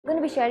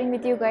to be sharing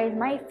with you guys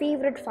my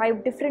favorite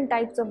 5 different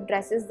types of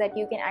dresses that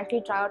you can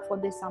actually try out for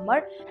this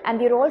summer, and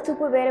they're all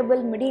super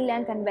wearable, midi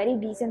length and very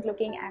decent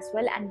looking as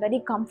well, and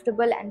very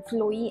comfortable and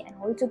flowy and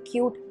also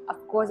cute,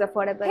 of course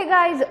affordable. Hey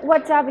guys,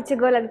 what's up? It's your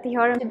girl Adity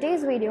here. In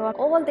today's video,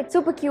 all the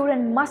super cute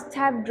and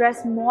must-have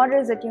dress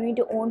models that you need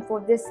to own for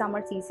this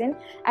summer season.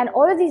 And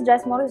all of these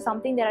dress models are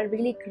something that are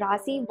really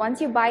classy. Once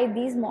you buy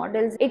these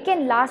models, it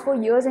can last for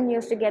years and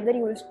years together.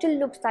 You will still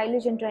look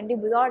stylish and trendy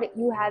without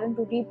you having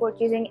to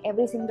repurchasing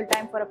every single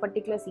time for a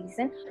particular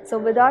season. So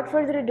without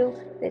further ado,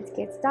 let's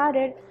get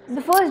started.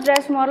 The first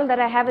dress model that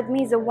I have with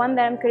me is the one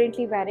that I'm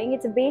currently wearing.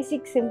 It's a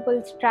basic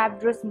simple strap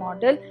dress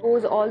model. It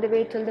goes all the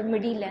way till the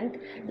midi length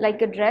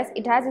like a dress.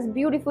 It has this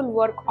beautiful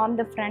work on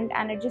the front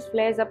and it just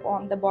flares up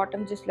on the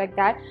bottom just like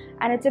that,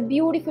 and it's a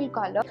beautiful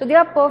color. So they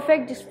are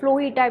perfect, just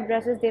flowy type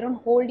dresses. They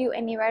don't hold you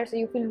anywhere, so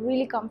you feel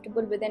really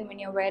comfortable with them when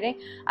you're wearing,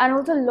 and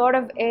also a lot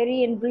of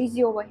airy and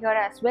breezy over here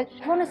as well.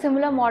 I found a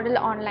similar model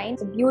online.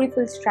 It's a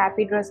beautiful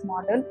strappy dress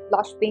model,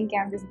 blush pink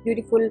and this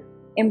beautiful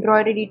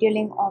embroidery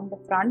detailing on the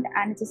front,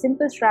 and it's a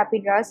simple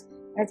strappy dress.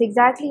 That's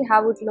exactly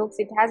how it looks.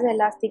 It has an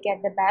elastic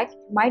at the back.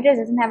 My dress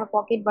doesn't have a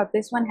pocket, but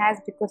this one has,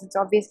 because it's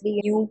obviously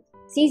a new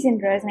season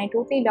dress, and I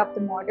totally love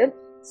the model.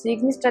 So you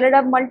can just style it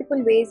up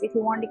multiple ways. If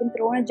you want, you can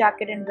throw in a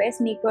jacket and wear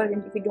sneakers,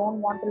 and if you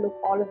don't want to look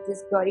all of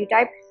this girly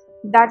type,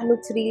 that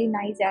looks really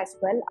nice as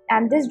well.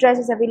 And this dress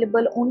is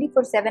available only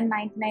for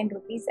 799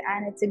 rupees,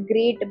 and it's a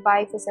great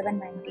buy for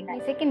 799.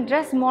 The second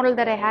dress model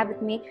that I have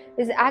with me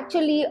is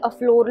actually a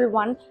floral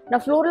one. Now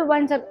floral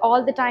ones are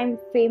all the time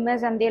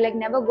famous, and they like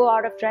never go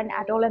out of trend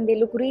at all, and they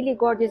look really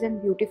gorgeous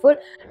and beautiful.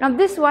 Now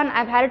this one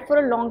I've had it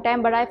for a long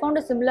time, but I found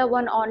a similar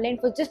one online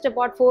for just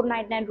about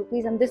 499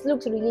 rupees, and this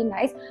looks really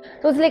nice.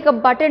 So it's like a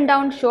button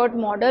down shirt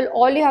model.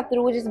 All you have to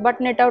do is just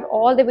button it out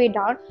all the way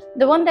down.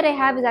 The one that I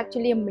have is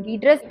actually a midi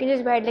dress. You can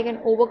just wear it like an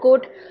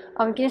overcoat.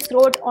 You can just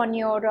throw it on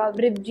your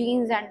ripped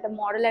jeans and the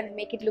model and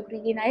make it look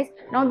really nice.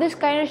 Now this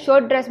kind of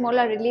shirt dress model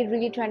are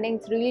really trending.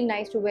 It's really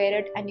nice to wear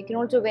it, and you can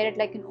also wear it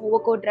like an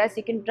overcoat dress.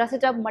 You can dress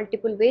it up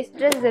multiple ways. This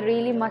dress is a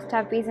really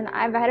must-have piece, and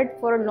I've had it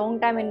for a long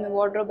time in my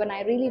wardrobe, and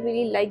I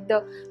really like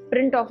the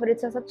print of it.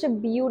 It's such a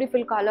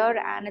beautiful color,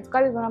 and it's got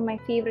to be one of my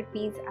favorite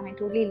pieces, and I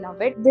totally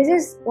love it. This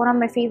is one of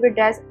my favorite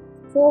dress.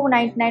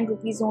 499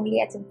 rupees only.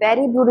 It's a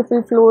very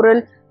beautiful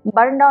floral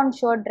button down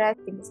shirt dress.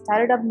 You can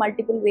style it up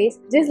multiple ways.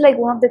 This is like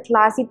one of the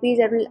classy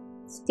pieces that will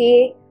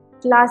stay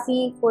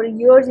classy for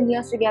years and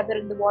years together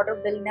in the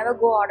wardrobe. They'll never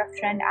go out of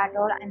trend at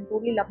all, and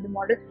totally love the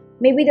model.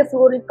 Maybe the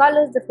floral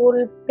colors, the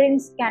floral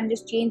prints can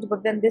just change,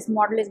 but then this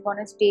model is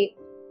gonna stay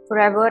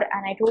forever,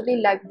 and I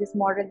totally like this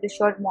model, the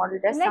shirt model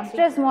dress. Next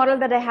dress model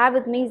that I have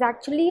with me is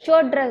actually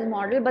shirt dress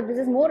model, but this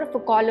is more of a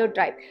collar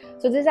type.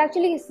 So this is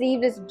actually a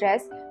sleeveless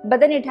dress, but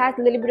then it has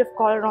a little bit of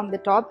collar on the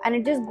top, and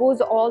it just goes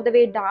all the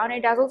way down.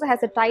 It also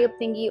has a tie-up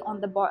thingy on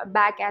the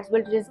back as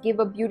well to just give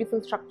a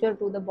beautiful structure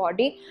to the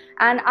body.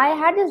 And I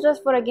had this dress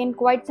for again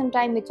quite some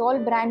time. It's all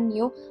brand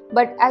new,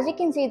 but as you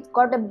can see, it's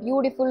got a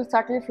beautiful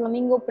subtle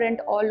flamingo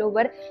print all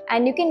over,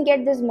 and you can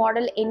get this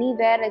model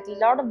anywhere. It's a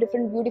lot of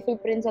different beautiful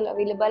prints are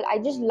available. I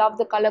just love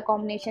the color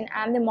combination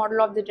and the model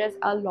of the dress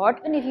a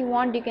lot. And if you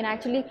want, you can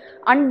actually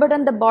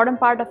unbutton the bottom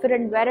part of it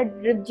and wear it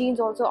ripped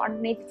jeans also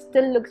underneath. It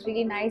still looks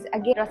really nice.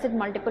 Again, dress it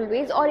multiple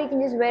ways, or you can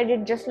just wear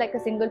it just like a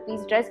single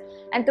piece dress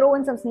and throw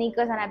in some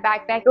sneakers and a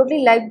backpack.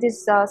 Totally like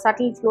this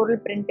subtle floral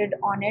printed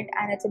on it,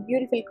 and it's a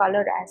beautiful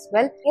color as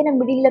well. In a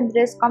middle length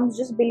dress comes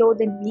just below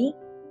the knee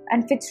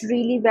and fits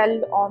really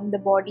well on the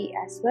body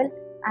as well,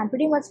 and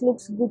pretty much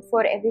looks good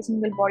for every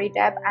single body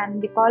type.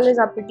 And the collars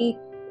are pretty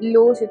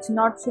low, so it's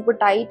not super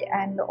tight,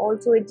 and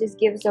also it just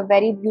gives a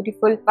very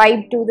beautiful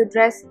vibe to the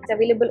dress. It's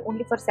available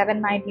only for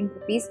 719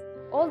 rupees.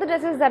 All the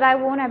dresses that I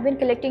own, I've been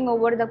collecting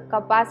over the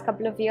past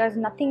couple of years.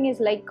 Nothing is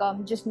like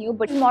just new,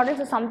 but these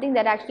models are something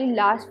that actually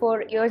lasts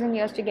for years and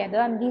years together,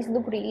 and these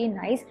look really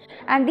nice.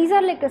 And these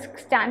are like a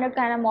standard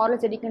kind of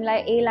models that you can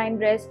like A-line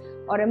dress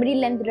or a midi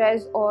length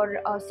dress or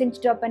a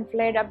cinched up and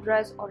flared up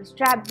dress or a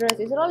strap dress.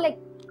 These are all like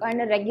kind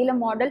of regular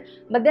model,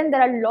 but then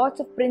there are lots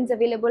of prints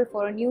available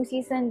for a new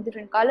season,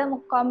 different color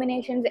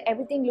combinations.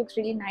 Everything looks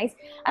really nice,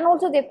 and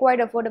also they're quite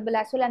affordable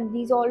as well, and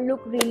these all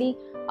look really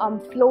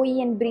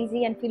flowy and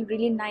breezy and feel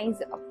really nice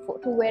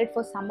to wear it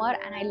for summer,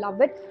 and I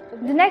love it.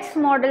 The next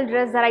model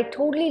dress that I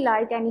totally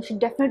like, and you should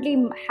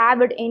definitely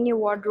have it in your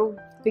wardrobe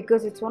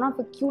because it's one of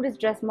the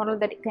cutest dress model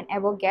that you can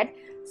ever get.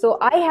 So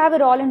I have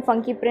it all in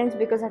funky prints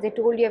because, as I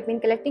told you, I've been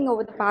collecting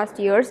over the past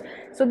years.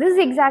 So this is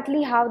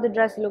exactly how the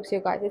dress looks,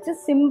 you guys. It's a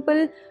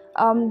simple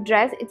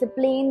dress. It's a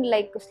plain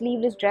like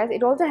sleeveless dress.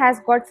 It also has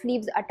got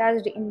sleeves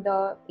attached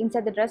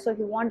inside the dress, so if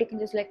you want, you can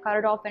just like cut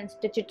it off and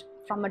stitch it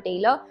from a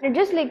tailor. It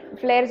just like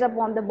flares up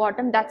on the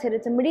bottom. That's it.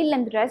 It's a middle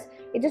length dress.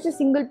 It's just a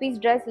single piece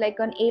dress like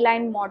an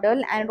A-line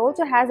model, and it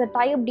also has a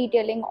tie-up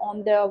detailing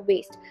on the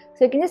waist,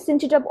 so you can just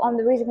cinch it up on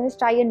the waist. You can just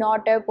tie a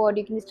knot up, or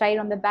you can just tie it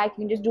on the back.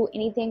 You can just do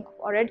anything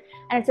for it,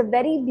 and it's a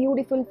very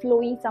beautiful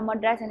flowy summer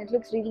dress, and it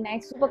looks really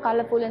nice, super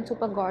colorful and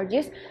super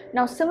gorgeous.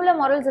 Now similar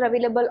models are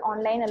available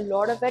online, a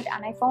lot of it,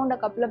 and I found found a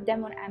couple of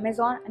them on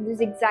Amazon, and this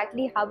is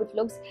exactly how it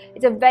looks.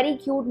 It's a very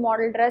cute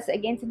model dress.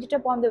 Again, cinch it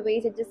up on the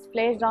waist, it just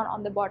flares down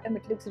on the bottom.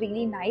 It looks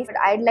really nice, but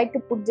I'd like to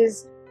put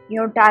this, you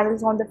know,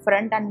 tassels on the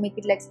front and make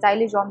it like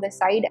stylish on the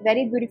side.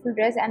 Very beautiful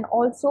dress. And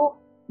also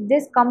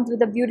this comes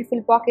with a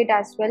beautiful pocket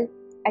as well.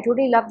 I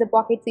totally love the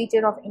pocket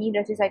feature of any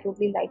dresses. I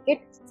totally like it.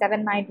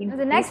 $7.19.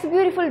 The next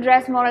beautiful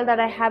dress model that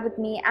I have with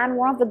me, and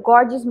one of the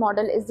gorgeous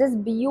model, is this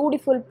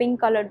beautiful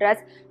pink color dress.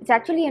 It's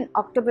actually an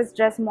octopus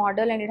dress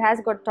model, and it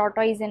has got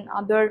tortoise and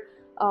other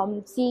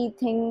sea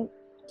thing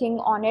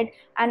on it.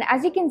 And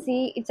as you can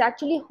see, it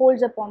actually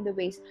holds up on the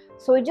waist,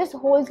 so it just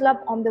holds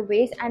up on the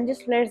waist and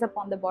just flares up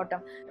on the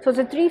bottom. So it's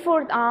a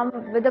 3/4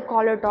 arm with a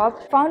collar top.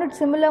 Found a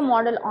similar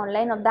model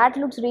online. Now that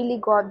looks really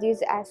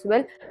gorgeous as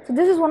well. So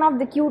this is one of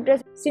the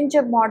cutest cinch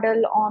up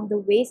model on the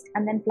waist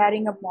and then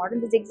flaring up model.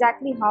 This is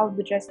exactly how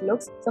the dress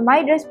looks. So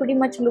my dress pretty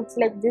much looks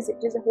like this.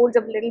 It just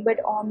holds up a little bit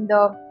on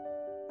the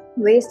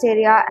waist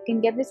area. I can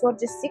get this for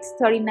just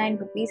 639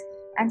 rupees,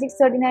 and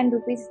 639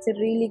 rupees, it's a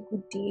really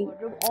good deal.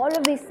 All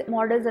of these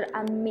models are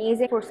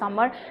amazing for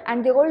summer,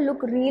 and they all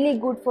look really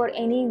good for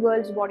any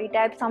girl's body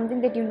type,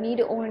 something that you need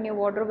to own in your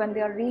wardrobe, and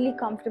they are really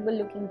comfortable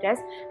looking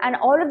dress. And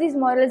all of these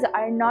models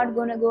are not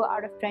gonna go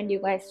out of trend, you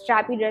guys.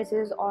 Strappy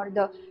dresses or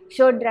the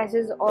shirt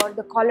dresses or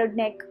the collared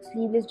neck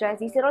sleeveless dress,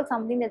 these are all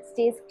something that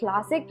stays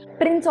classic.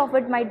 Prints of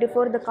it might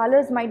differ, the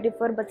colors might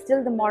differ, but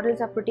still the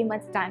models are pretty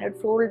much standard.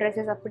 Floral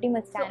dresses are pretty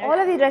much standard. So all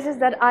of the dresses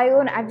that I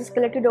own, I've just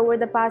collected over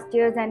the past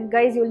years, and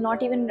guys, you'll not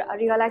even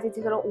realize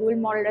these are old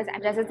model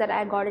dresses that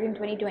I got it in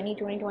 2020,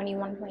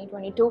 2021,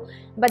 2022,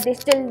 but they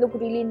still look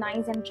really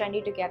nice and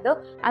trendy together.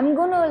 I'm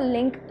gonna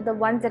link the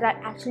ones that are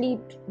actually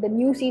the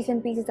new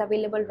season pieces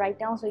available right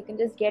now, so you can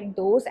just get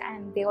those,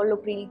 and they all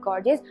look really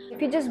gorgeous.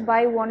 If you just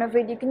buy one of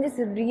it, you can just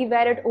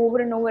re-wear it over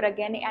and over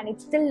again, and it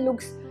still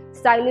looks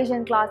stylish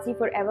and classy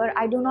forever.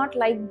 I do not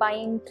like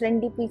buying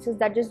trendy pieces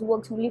that just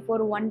works only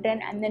for one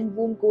trend and then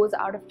boom, goes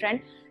out of trend.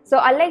 So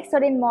I like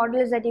certain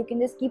models that you can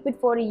just keep it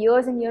for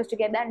years and years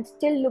together and it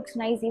still looks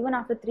nice. Even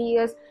after 3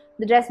 years,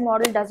 the dress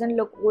model doesn't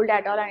look old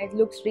at all, and it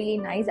looks really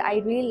nice.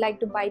 I really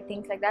like to buy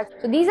things like that.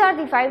 So these are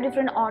the 5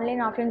 different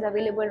online options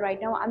available right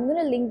now. I'm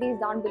gonna link these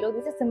down below.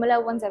 These are similar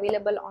ones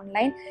available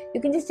online. You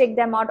can just check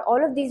them out.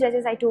 All of these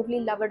dresses, I totally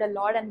love it a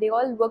lot, and they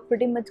all work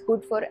pretty much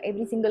good for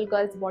every single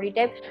girl's body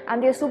type,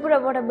 and they're super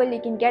affordable.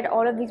 You can get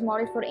all of these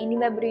models for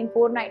anywhere between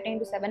 499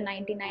 to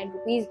 799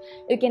 rupees.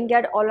 You can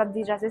get all of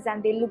these dresses,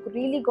 and they look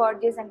really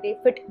gorgeous and they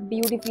fit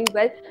beautifully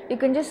well. You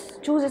can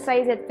just choose a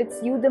size that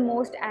fits you the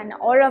most, and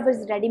all of it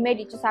is ready-made.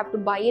 You just have to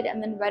buy it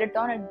and then wear it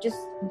on. It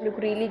just look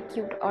really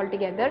cute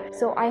altogether.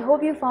 So I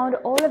hope you found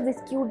all of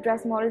these cute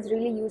dress models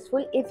really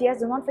useful. If yes,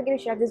 do not forget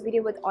to share this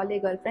video with all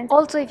your girlfriends.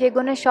 Also, if you're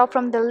gonna shop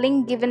from the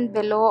link given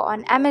below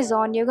on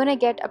Amazon, you're gonna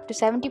get up to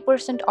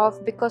 70% off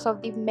because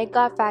of the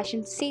mega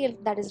fashion sale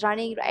that is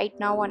running right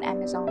now on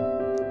Amazon.